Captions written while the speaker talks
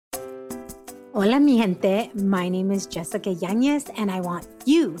Hola, mi gente. My name is Jessica Yanez, and I want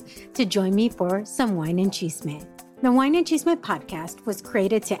you to join me for some Wine and Chisme. The Wine and Chisme podcast was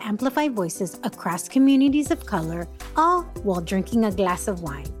created to amplify voices across communities of color, all while drinking a glass of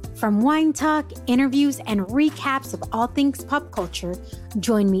wine. From wine talk, interviews, and recaps of all things pop culture,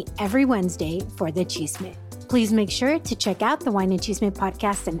 join me every Wednesday for the Chisme. Please make sure to check out the Wine and Chisme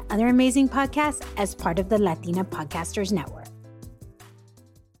podcast and other amazing podcasts as part of the Latina Podcasters Network.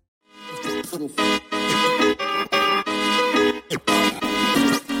 Hola,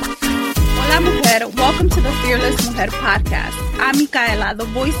 mujer. Welcome to the Fearless Mujer podcast. I'm Micaela, the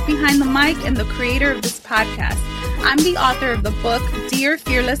voice behind the mic and the creator of this podcast. I'm the author of the book, Dear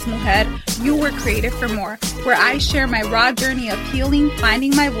Fearless Mujer, You Were Created for More, where I share my raw journey of healing,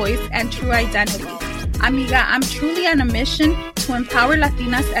 finding my voice, and true identity. Amiga, I'm truly on a mission to empower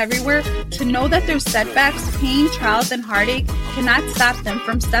Latinas everywhere to know that their setbacks, pain, trials, and heartache cannot stop them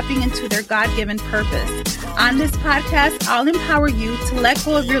from stepping into their God-given purpose. On this podcast, I'll empower you to let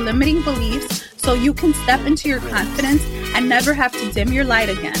go of your limiting beliefs so you can step into your confidence and never have to dim your light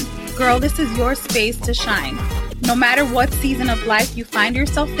again. Girl, this is your space to shine. No matter what season of life you find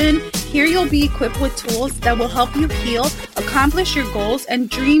yourself in, here you'll be equipped with tools that will help you heal, accomplish your goals, and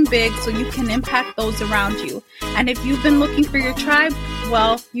dream big so you can impact those around you. And if you've been looking for your tribe,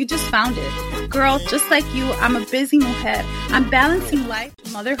 well, you just found it. Girl, just like you, I'm a busy mujer. I'm balancing life,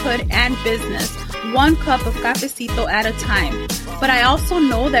 motherhood, and business, one cup of cafecito at a time. But I also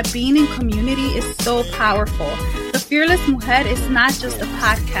know that being in community is so powerful. The Fearless Mujer is not just a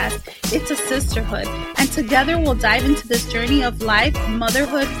podcast, it's a sisterhood. And together we'll dive into this journey of life,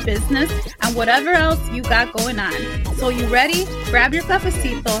 motherhood, business, and whatever else you got going on. So you ready? Grab your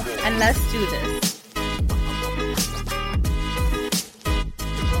cafecito and let's do this.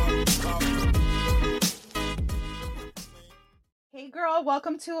 Hey girl,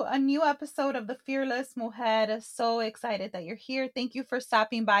 welcome to a new episode of the Fearless Mujer. So excited that you're here. Thank you for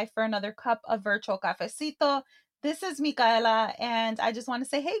stopping by for another cup of virtual cafecito. This is Micaela, and I just want to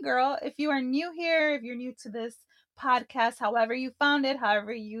say, hey girl, if you are new here, if you're new to this podcast, however you found it,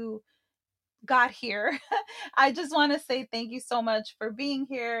 however you got here, I just want to say thank you so much for being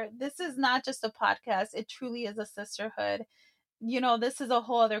here. This is not just a podcast, it truly is a sisterhood. You know, this is a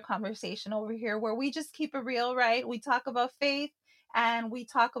whole other conversation over here where we just keep it real, right? We talk about faith and we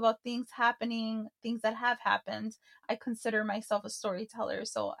talk about things happening, things that have happened. I consider myself a storyteller,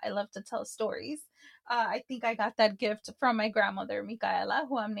 so I love to tell stories. I think I got that gift from my grandmother, Micaela,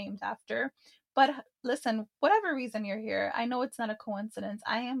 who I'm named after. But listen, whatever reason you're here, I know it's not a coincidence.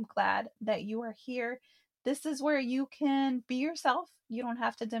 I am glad that you are here. This is where you can be yourself. You don't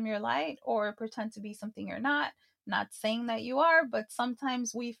have to dim your light or pretend to be something you're not. Not saying that you are, but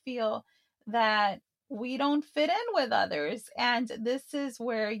sometimes we feel that we don't fit in with others. And this is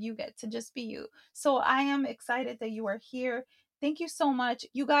where you get to just be you. So I am excited that you are here. Thank you so much.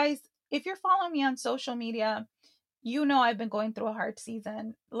 You guys, if you're following me on social media, you know I've been going through a hard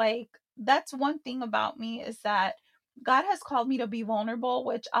season. Like, that's one thing about me is that God has called me to be vulnerable,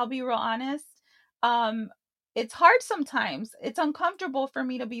 which I'll be real honest. Um, it's hard sometimes. It's uncomfortable for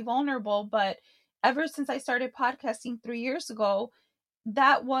me to be vulnerable, but ever since I started podcasting 3 years ago,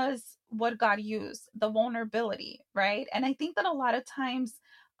 that was what God used, the vulnerability, right? And I think that a lot of times,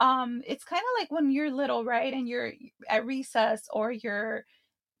 it's kind of like when you're little, right? And you're at recess or you're,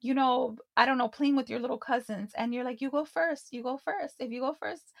 you know, I don't know, playing with your little cousins and you're like, you go first, you go first. If you go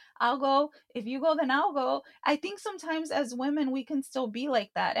first, I'll go. If you go, then I'll go. I think sometimes as women, we can still be like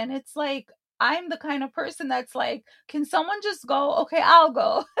that. And it's like, I'm the kind of person that's like, can someone just go? Okay, I'll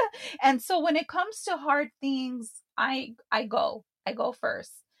go. And so when it comes to hard things, I go. I go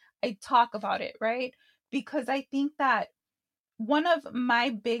first. I talk about it, right? Because I think that one of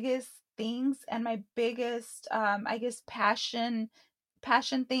my biggest things and my biggest I guess passion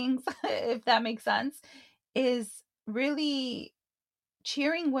things, if that makes sense, is really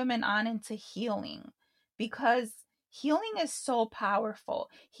cheering women on into healing, because healing is so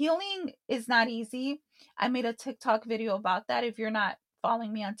powerful. Healing is not easy. I made a TikTok video about that. If you're not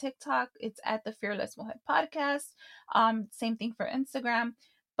following me on TikTok, it's at the Fearless Mohead podcast. Same thing for Instagram.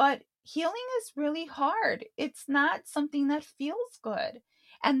 But healing is really hard. It's not something that feels good.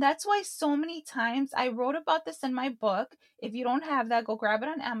 And that's why so many times I wrote about this in my book. If you don't have that, go grab it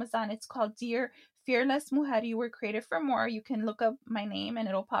on Amazon. It's called Dear Fearless Mujer, You Were Created for More. You can look up my name and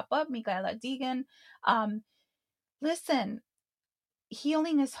it'll pop up, Micaela Deegan. Listen,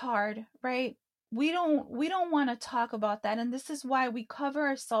 healing is hard, right? We don't want to talk about that, and this is why we cover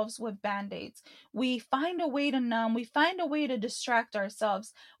ourselves with band-aids. We find a way to numb, we find a way to distract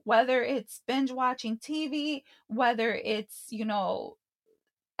ourselves, whether it's binge watching TV, whether it's, you know,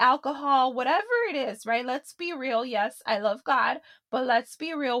 alcohol, whatever it is, right? Let's be real. Yes, I love God, but let's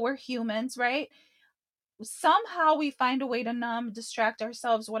be real. We're humans, right? Somehow we find a way to numb, distract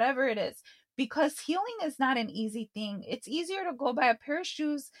ourselves, whatever it is, because healing is not an easy thing. It's easier to go buy a pair of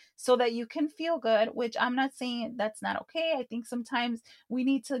shoes so that you can feel good, which I'm not saying that's not okay. I think sometimes we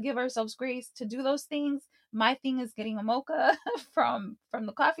need to give ourselves grace to do those things. My thing is getting a mocha from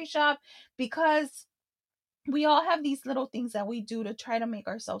the coffee shop, because we all have these little things that we do to try to make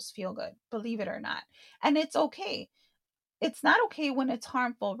ourselves feel good, believe it or not. And it's okay. It's not okay when it's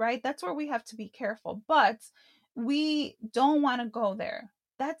harmful, right? That's where we have to be careful. But we don't want to go there.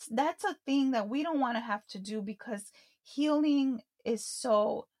 That's a thing that we don't want to have to do, because healing is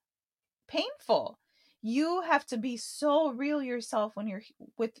so painful. You have to be so real yourself when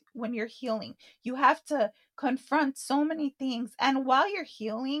you're healing. You have to confront so many things, and while you're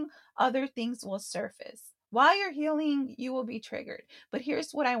healing, other things will surface. While you're healing, you will be triggered. But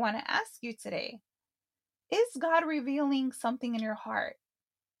here's what I want to ask you today. Is God revealing something in your heart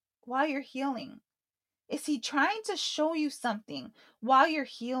while you're healing? Is he trying to show you something while you're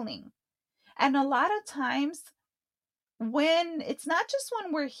healing? And a lot of times, when it's not just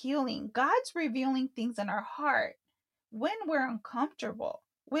when we're healing, God's revealing things in our heart when we're uncomfortable,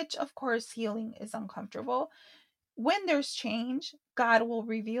 which of course healing is uncomfortable. When there's change, God will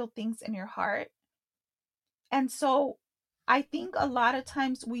reveal things in your heart. And so I think a lot of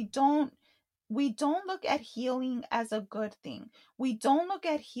times we don't look at healing as a good thing. We don't look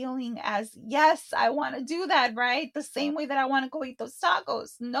at healing as, yes, I want to do that, right? The same way that I want to go eat those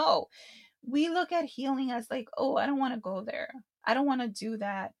tacos. No, we look at healing as like, oh, I don't want to go there. I don't want to do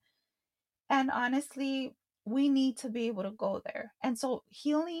that. And honestly, we need to be able to go there. And so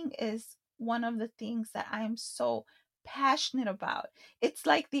healing is one of the things that I'm so passionate about. It's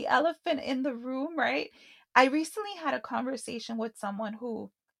like the elephant in the room, right? I recently had a conversation with someone who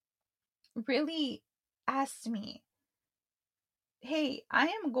really asked me, hey, I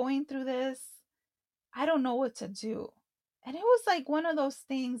am going through this. I don't know what to do. And it was like one of those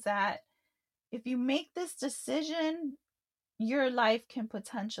things that if you make this decision, your life can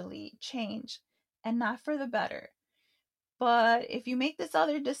potentially change, and not for the better. But if you make this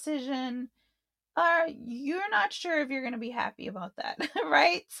other decision, you're not sure if you're going to be happy about that,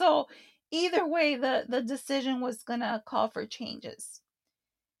 right? So either way, the decision was going to call for changes.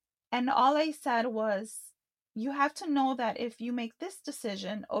 And all I said was, you have to know that if you make this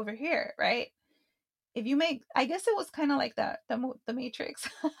decision over here, right? If you make, I guess it was kind of like the Matrix.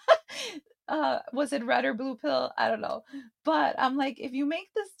 Was it red or blue pill? I don't know. But I'm like, if you make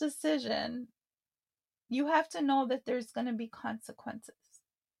this decision, you have to know that there's going to be consequences.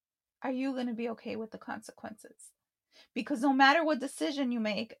 Are you going to be okay with the consequences? Because no matter what decision you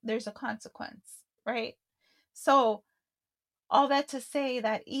make, there's a consequence, right? So all that to say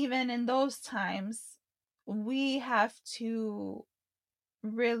that even in those times, we have to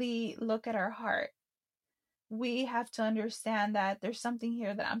really look at our heart. We have to understand that there's something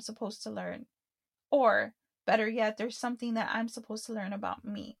here that I'm supposed to learn. Or better yet, there's something that I'm supposed to learn about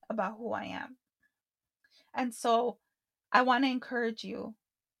me, about who I am. And so I want to encourage you.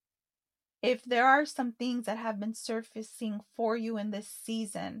 If there are some things that have been surfacing for you in this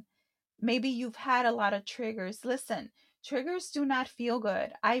season, maybe you've had a lot of triggers. Listen, triggers do not feel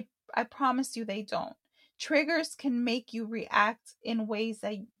good. I promise you they don't. Triggers can make you react in ways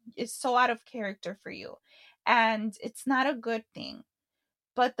that is so out of character for you. And it's not a good thing.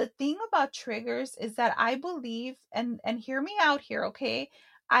 But the thing about triggers is that I believe, and hear me out here, okay?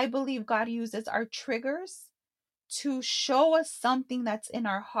 I believe God uses our triggers to show us something that's in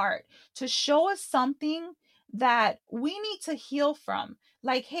our heart, to show us something that we need to heal from.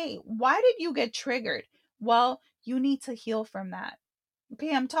 Like, hey, why did you get triggered? Well, you need to heal from that.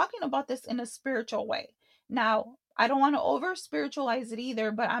 Okay, I'm talking about this in a spiritual way. Now, I don't want to over spiritualize it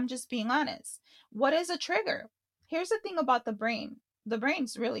either, but I'm just being honest. What is a trigger? Here's the thing about the brain. The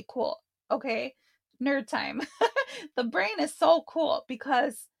brain's really cool. Okay, nerd time. The brain is so cool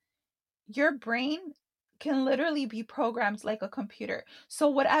because your brain can literally be programmed like a computer. So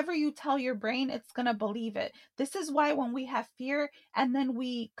whatever you tell your brain, it's going to believe it. This is why when we have fear and then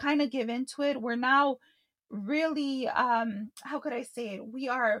we kind of give into it, we're now really how could I say it? We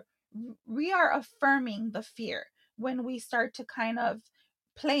are affirming the fear when we start to kind of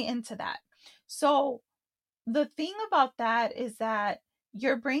play into that. So the thing about that is that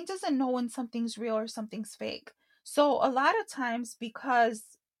your brain doesn't know when something's real or something's fake. So a lot of times, because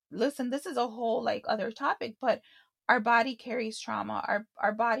listen, this is a whole like other topic, but our body carries trauma.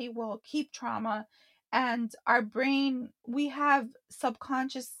 Our body will keep trauma, and our brain, we have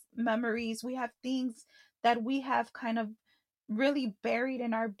subconscious memories. We have things that we have kind of really buried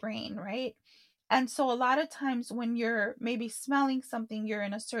in our brain, right? And so a lot of times when you're maybe smelling something, you're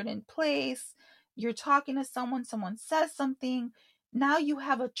in a certain place, you're talking to someone, someone says something, now you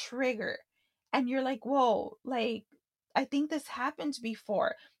have a trigger and you're like, whoa, like, I think this happened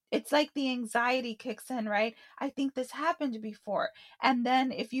before. It's like the anxiety kicks in, right? I think this happened before. And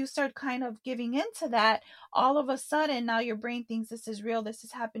then if you start kind of giving into that, all of a sudden now your brain thinks this is real, this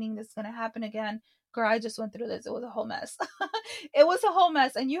is happening, this is going to happen again. Girl, I just went through this. It was a whole mess. It was a whole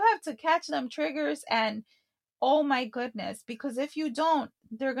mess. And you have to catch them triggers and oh my goodness, because if you don't,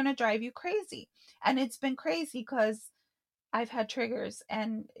 they're going to drive you crazy. And it's been crazy because I've had triggers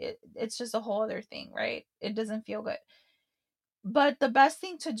and it's just a whole other thing, right? It doesn't feel good. But the best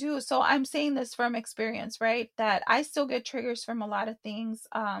thing to do, so I'm saying this from experience, right? That I still get triggers from a lot of things,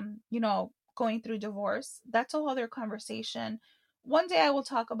 going through divorce. That's a whole other conversation. One day I will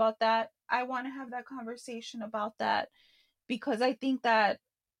talk about that. I want to have that conversation about that because I think that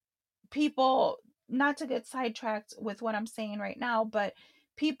people, not to get sidetracked with what I'm saying right now, but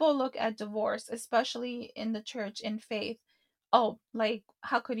people look at divorce, especially in the church, in faith. Oh, like,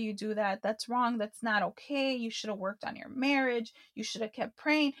 how could you do that? That's wrong. That's not okay. You should have worked on your marriage. You should have kept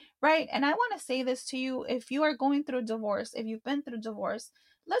praying, right? And I want to say this to you. If you are going through divorce, if you've been through divorce,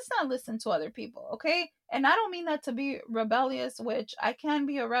 let's not listen to other people, okay? And I don't mean that to be rebellious, which I can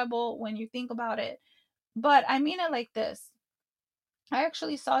be a rebel when you think about it, but I mean it like this. I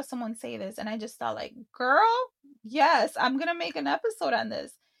actually saw someone say this and I just thought like, girl, yes, I'm going to make an episode on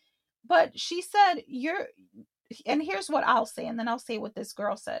this. But she said, and here's what I'll say, and then I'll say what this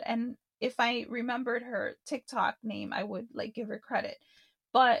girl said. And if I remembered her TikTok name, I would like give her credit.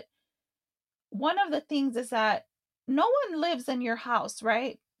 But one of the things is that no one lives in your house,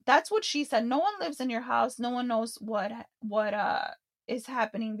 right? That's what she said. No one lives in your house. No one knows what is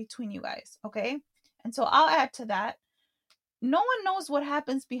happening between you guys, okay? And so I'll add to that, no one knows what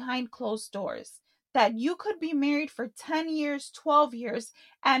happens behind closed doors. That you could be married for 10 years, 12 years,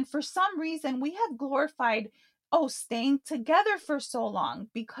 and for some reason we have glorified, oh, staying together for so long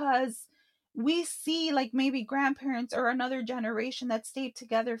because we see like maybe grandparents or another generation that stayed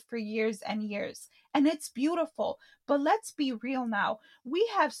together for years and years. And it's beautiful. But let's be real now. We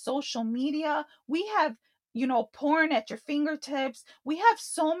have social media, we have, porn at your fingertips. We have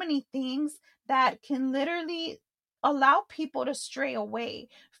so many things that can literally allow people to stray away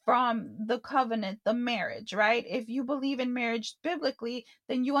from the covenant, the marriage, right? If you believe in marriage biblically,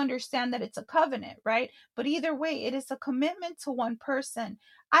 then you understand that it's a covenant, right? But either way, it is a commitment to one person.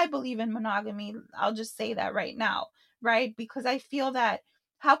 I believe in monogamy. I'll just say that right now, right? Because I feel that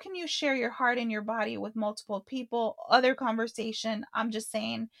how can you share your heart and your body with multiple people? Other conversation. I'm just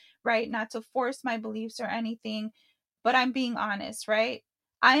saying, right? Not to force my beliefs or anything, but I'm being honest, right?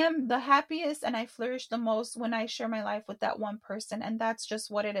 I am the happiest and I flourish the most when I share my life with that one person. And that's just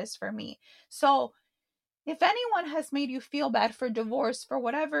what it is for me. So if anyone has made you feel bad for divorce, for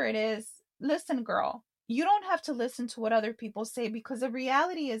whatever it is, listen, girl, you don't have to listen to what other people say because the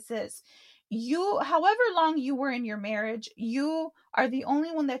reality is this. You, however long you were in your marriage, you are the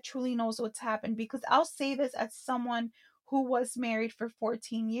only one that truly knows what's happened. Because I'll say this as someone who was married for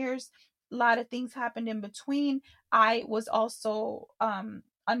 14 years. A lot of things happened in between. I was also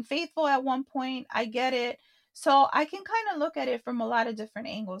unfaithful at one point. I get it. So I can kind of look at it from a lot of different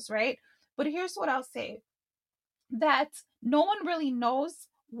angles, right? But here's what I'll say, that no one really knows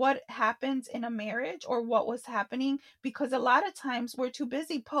what happens in a marriage or what was happening because a lot of times we're too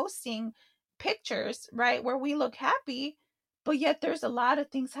busy posting pictures, right, where we look happy, but yet there's a lot of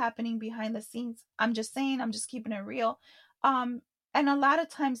things happening behind the scenes. I'm just saying, I'm just keeping it real. Um and a lot of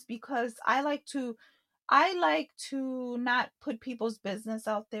times because I like to not put people's business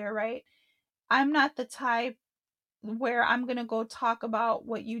out there, right? I'm not the type where I'm going to go talk about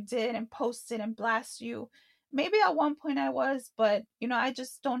what you did and post it and blast you. Maybe at one point I was, but I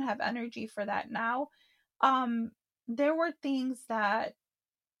just don't have energy for that now. Um there were things that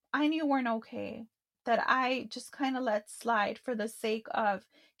I knew weren't okay that I just kind of let slide for the sake of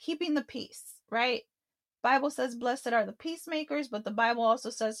keeping the peace, right? Bible says blessed are the peacemakers, but the Bible also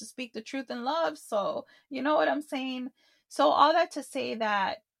says to speak the truth in love. So, you know what I'm saying? So all that to say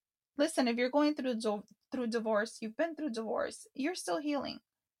that, listen, if you're going through divorce, you've been through divorce, you're still healing.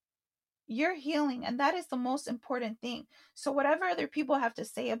 You're healing, and that is the most important thing. So whatever other people have to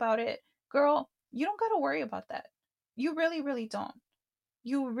say about it, girl, you don't got to worry about that. You really, really don't.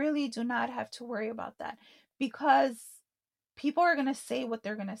 You really do not have to worry about that because people are going to say what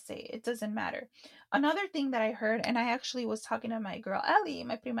they're going to say. It doesn't matter. Another thing that I heard, and I actually was talking to my girl Ellie,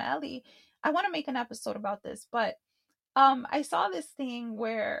 my prima Ellie, I want to make an episode about this, but I saw this thing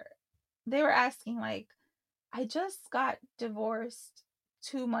where they were asking like, I just got divorced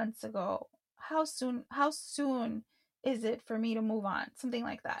 2 months ago. How soon is it for me to move on? Something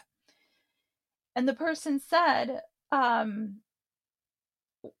like that. And the person said, now.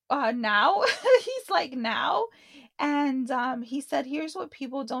 He's like, now. And he said, here's what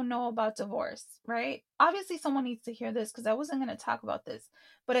people don't know about divorce, right? Obviously someone needs to hear this because I wasn't going to talk about this,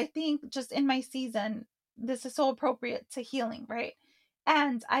 but I think just in my season this is so appropriate to healing, right?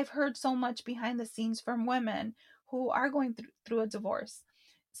 And I've heard so much behind the scenes from women who are going through a divorce.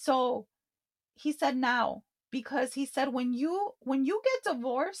 So he said, now, because he said, when you get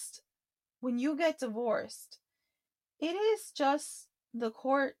divorced, it is just the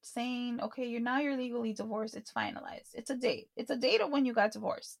court saying, okay, you're legally divorced. It's finalized. It's a date. It's a date of when you got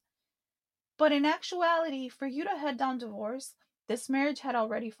divorced. But in actuality, for you to head down divorce, this marriage had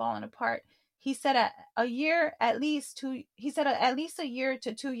already fallen apart. He said a year, at least two. He said at least a year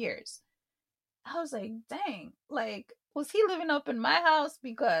to 2 years. I was like, dang, like, was he living up in my house?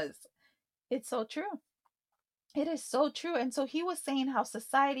 Because it's so true. It is so true. And so he was saying how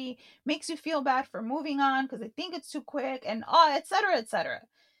society makes you feel bad for moving on because they think it's too quick and etc., etc.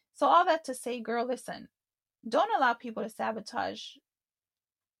 So all that to say, girl, listen, don't allow people to sabotage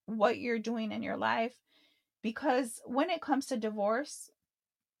what you're doing in your life, because when it comes to divorce,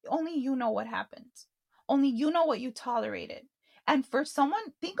 only you know what happened. Only you know what you tolerated. And for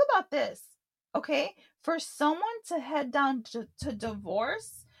someone, think about this, okay? For someone to head down to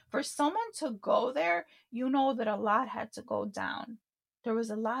divorce, for someone to go there, you know that a lot had to go down. There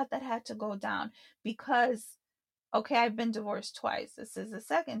was a lot that had to go down because, okay, I've been divorced twice. This is the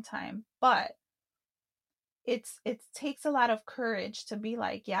second time, but it takes a lot of courage to be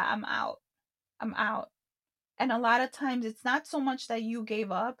like, yeah, I'm out. I'm out. And a lot of times it's not so much that you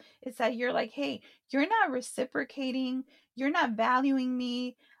gave up, it's that you're like, hey, you're not reciprocating, you're not valuing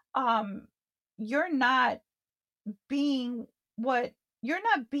me, um, you're not being what you're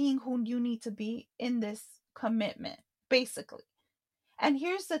not being who you need to be in this commitment, basically. And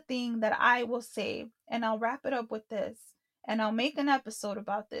here's the thing that I will say, and I'll wrap it up with this, and I'll make an episode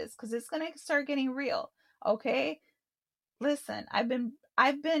about this because it's gonna start getting real. Okay, listen, I've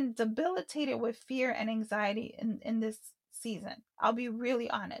been debilitated with fear and anxiety in this season. I'll be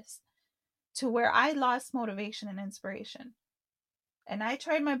really honest, to where I lost motivation and inspiration. And I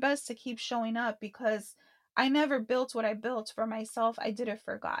tried my best to keep showing up because I never built what I built for myself. I did it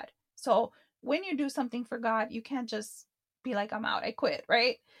for God. So when you do something for God, you can't just be like, I'm out, I quit,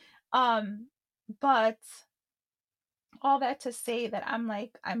 right? Um but all that to say that I'm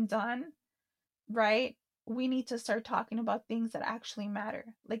like, I'm done, right? We need to start talking about things that actually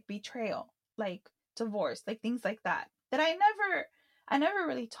matter, like betrayal, like divorce, like things like that, that I never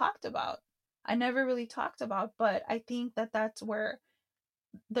really talked about. I never really talked about, but I think that that's where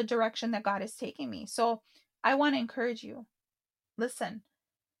the direction that God is taking me. So I want to encourage you. Listen,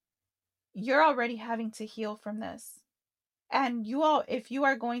 you're already having to heal from this. And you all, if you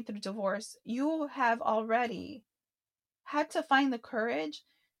are going through divorce, you have already had to find the courage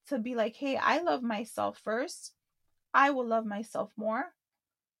to be like, hey, I love myself first. I will love myself more.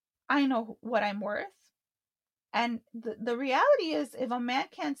 I know what I'm worth. And the reality is, if a man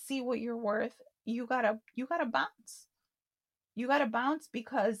can't see what you're worth, you gotta bounce. You gotta bounce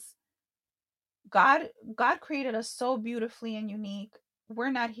because God created us so beautifully and unique.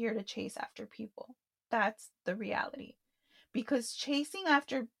 We're not here to chase after people. That's the reality. Because chasing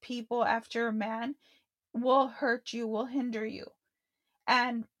after people, after a man, will hurt you, will hinder you.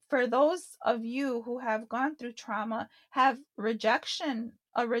 And for those of you who have gone through trauma, have a rejection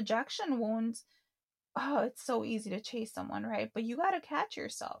wound, oh, it's so easy to chase someone, right? But you got to catch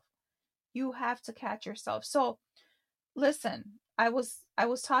yourself. You have to catch yourself. So, listen, I was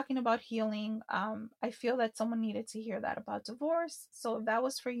talking about healing. I feel that someone needed to hear that about divorce. So if that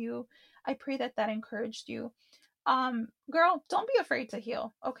was for you, I pray that that encouraged you. Girl, don't be afraid to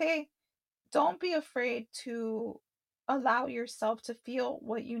heal, okay? Don't be afraid to allow yourself to feel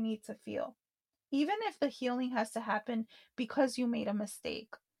what you need to feel, even if the healing has to happen because you made a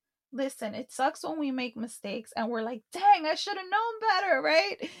mistake. Listen, it sucks when we make mistakes and we're like, dang, I should have known better,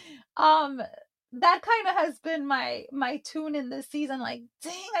 right? Um, that kind of has been my tune in this season. Like,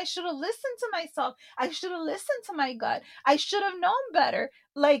 dang, I should have listened to myself. I should have listened to my gut. I should have known better.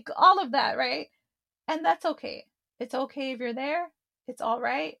 Like all of that, right? And that's okay. It's okay if you're there. It's all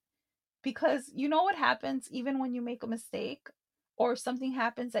right. Because you know what happens even when you make a mistake or something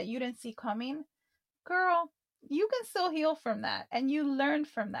happens that you didn't see coming? Girl, you can still heal from that and you learn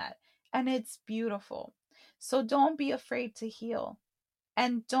from that. And it's beautiful. So don't be afraid to heal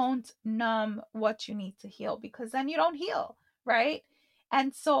and don't numb what you need to heal, because then you don't heal, right?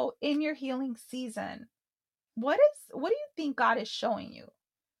 And so in your healing season, what do you think God is showing you?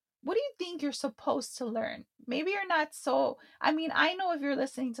 What do you think you're supposed to learn? Maybe you're not so, I mean, I know if you're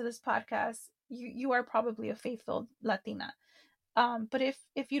listening to this podcast, you are probably a faith-filled Latina. But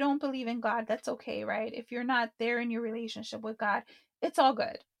if you don't believe in God, that's okay, right? If you're not there in your relationship with God, it's all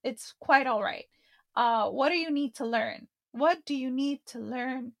good. It's quite all right. What do you need to learn? What do you need to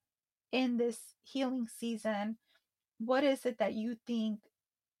learn in this healing season? What is it that you think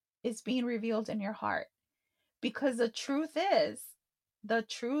is being revealed in your heart? Because the truth is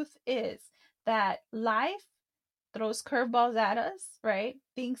that life throws curveballs at us, right?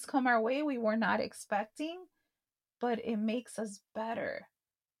 Things come our way we were not expecting, but it makes us better.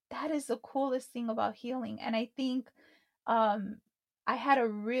 That is the coolest thing about healing. And I think um I had a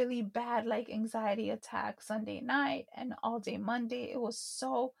really bad like anxiety attack Sunday night and all day Monday. It was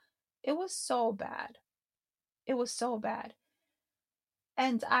so bad. It was so bad.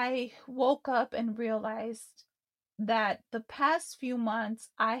 And I woke up and realized that the past few months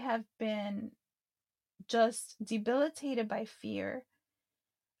I have been just debilitated by fear.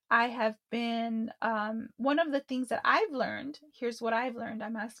 I have been, one of the things that I've learned, here's what I've learned.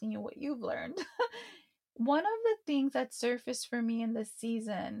 I'm asking you what you've learned. One of the things that surfaced for me in this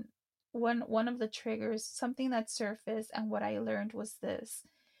season, one of the triggers, something that surfaced, and what I learned was this,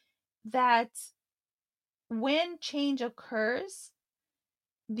 that when change occurs,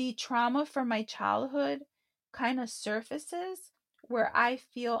 the trauma from my childhood kind of surfaces where I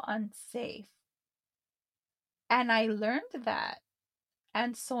feel unsafe. And I learned that.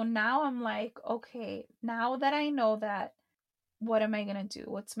 And so now I'm like, okay, now that I know that, what am I going to do?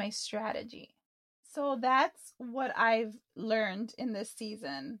 What's my strategy? So that's what I've learned in this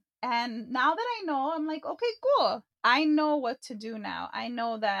season. And now that I know, I'm like, okay, cool. I know what to do now. I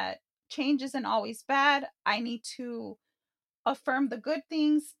know that change isn't always bad. I need to affirm the good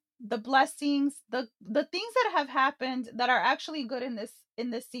things, the blessings, the things that have happened that are actually good in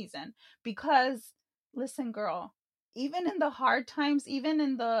this season. Because listen, girl, even in the hard times, even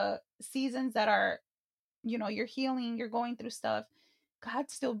in the seasons that are, you're healing, you're going through stuff,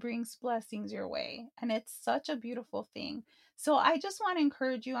 God still brings blessings your way. And it's such a beautiful thing. So I just want to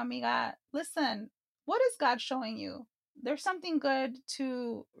encourage you, amiga, listen, what is God showing you? There's something good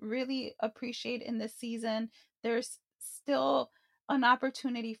to really appreciate in this season. There's still an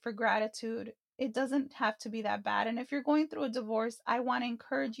opportunity for gratitude. It doesn't have to be that bad. And if you're going through a divorce, I want to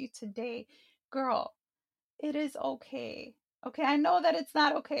encourage you today, girl, it is okay. Okay, I know that it's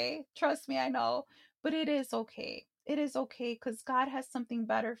not okay. Trust me, I know. But it is okay. It is okay because God has something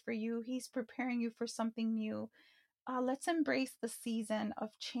better for you. He's preparing you for something new. Let's embrace the season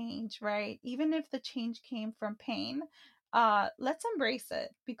of change, right? Even if the change came from pain, let's embrace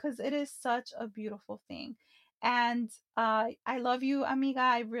it because it is such a beautiful thing. And I love you, amiga.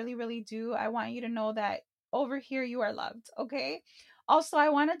 I really, really do. I want you to know that over here you are loved, okay? Also, I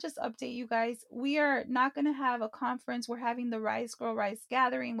want to just update you guys. We are not going to have a conference. We're having the Rise Girl Rise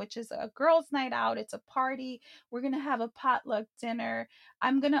Gathering, which is a girls' night out. It's a party. We're going to have a potluck dinner.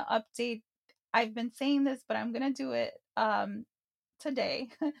 I'm going to update. I've been saying this, but I'm going to do it today,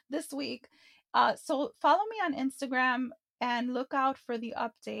 this week. So follow me on Instagram and look out for the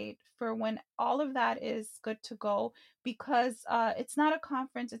update for when all of that is good to go, because it's not a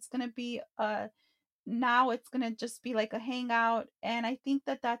conference. It's going to be now it's going to just be like a hangout. And I think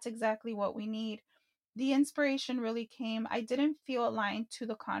that that's exactly what we need. The inspiration really came. I didn't feel aligned to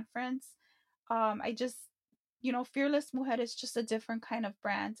the conference. I just, Fearless Mujer is just a different kind of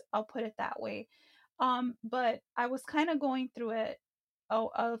brand. I'll put it that way. But I was kind of going through it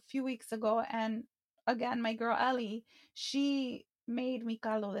a few weeks ago. And again, my girl Ellie, she made mi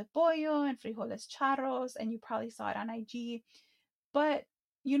caldo de pollo and frijoles charros. And you probably saw it on IG. But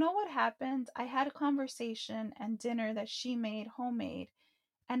you know what happened? I had a conversation and dinner that she made homemade,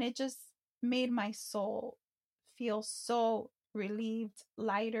 and it just made my soul feel so relieved,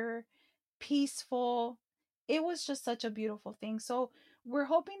 lighter, peaceful. It was just such a beautiful thing. So we're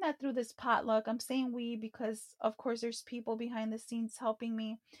hoping that through this potluck, I'm saying we because of course there's people behind the scenes helping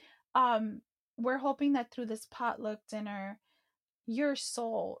me. Um, we're hoping that through this potluck dinner, your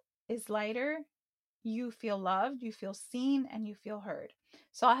soul is lighter, you feel loved, you feel seen, and you feel heard.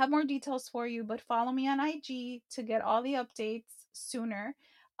 So I'll have more details for you, but follow me on IG to get all the updates sooner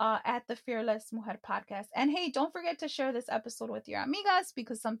at the Fearless Mujer podcast. And hey, don't forget to share this episode with your amigas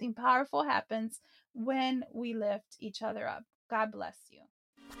because something powerful happens when we lift each other up. God bless you.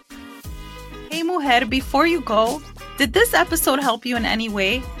 Hey, Mujer, before you go, did this episode help you in any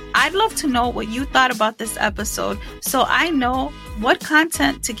way? I'd love to know what you thought about this episode so I know what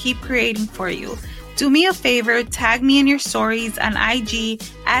content to keep creating for you. do me a favor, tag me in your stories on IG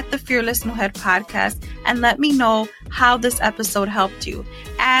at the Fearless Mujer Podcast and let me know how this episode helped you.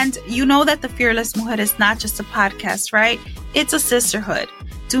 And you know that the Fearless Mujer is not just a podcast, right? It's a sisterhood.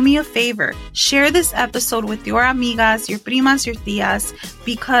 Do me a favor, share this episode with your amigas, your primas, your tias,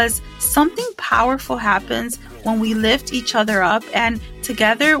 because something powerful happens when we lift each other up, and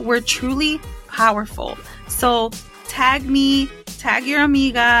together we're truly powerful. So tag me, tag your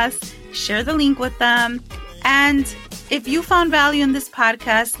amigas, share the link with them. And if you found value in this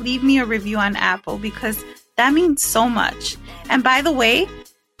podcast, leave me a review on Apple because that means so much. And by the way,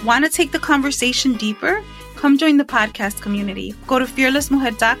 want to take the conversation deeper? Come join the podcast community. Go to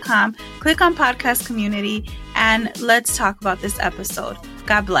fearlessmujer.com, click on podcast community, and let's talk about this episode.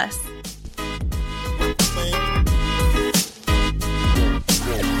 God bless.